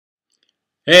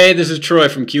Hey, this is Troy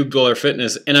from Cube Dweller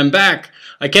Fitness, and I'm back.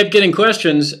 I kept getting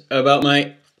questions about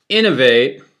my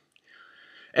Inov-8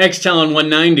 X-Talon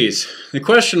 190s. The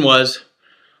question was,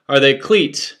 are they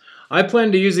cleats? I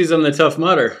plan to use these on the Tough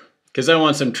Mudder because I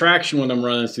want some traction when I'm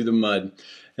running through the mud.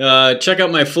 Check out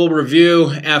my full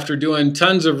review. After doing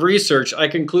tons of research, I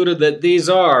concluded that these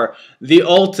are the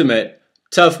ultimate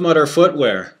Tough Mudder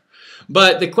footwear.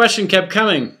 But the question kept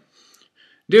coming,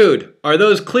 dude, are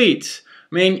those cleats?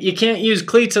 I mean, you can't use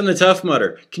cleats on the Tough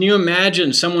Mudder. Can you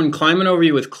imagine someone climbing over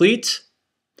you with cleats?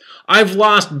 I've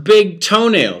lost big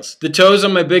toenails, the toes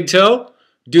on my big toe,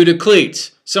 due to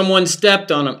cleats. Someone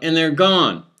stepped on them and they're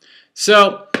gone.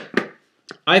 So,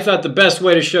 I thought the best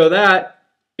way to show that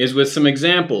is with some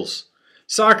examples.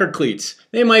 Soccer cleats.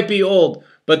 They might be old,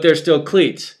 but they're still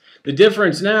cleats. The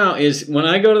difference now is when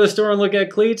I go to the store and look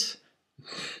at cleats,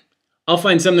 I'll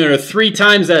find some that are 3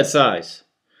 times that size.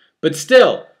 But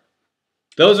still,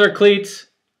 those are cleats.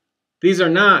 These are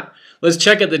not. Let's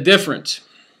check out the difference.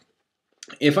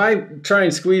 If I try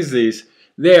and squeeze these,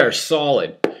 they are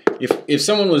solid. If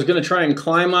someone was going to try and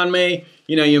climb on me,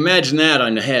 you imagine that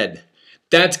on the head.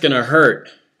 That's going to hurt.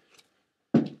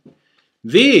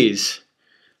 These,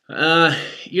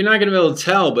 you're not going to be able to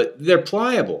tell, but they're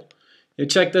pliable. You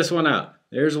check this one out.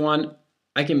 There's one.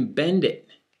 I can bend it.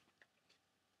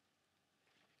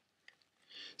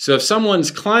 So if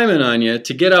someone's climbing on you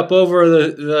to get up over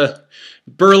the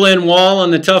Berlin Wall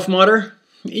on the Tough Mudder,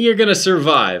 you're going to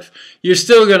survive. You're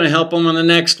still going to help them on the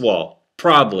next wall,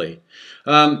 probably.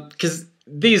 Because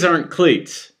these aren't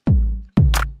cleats.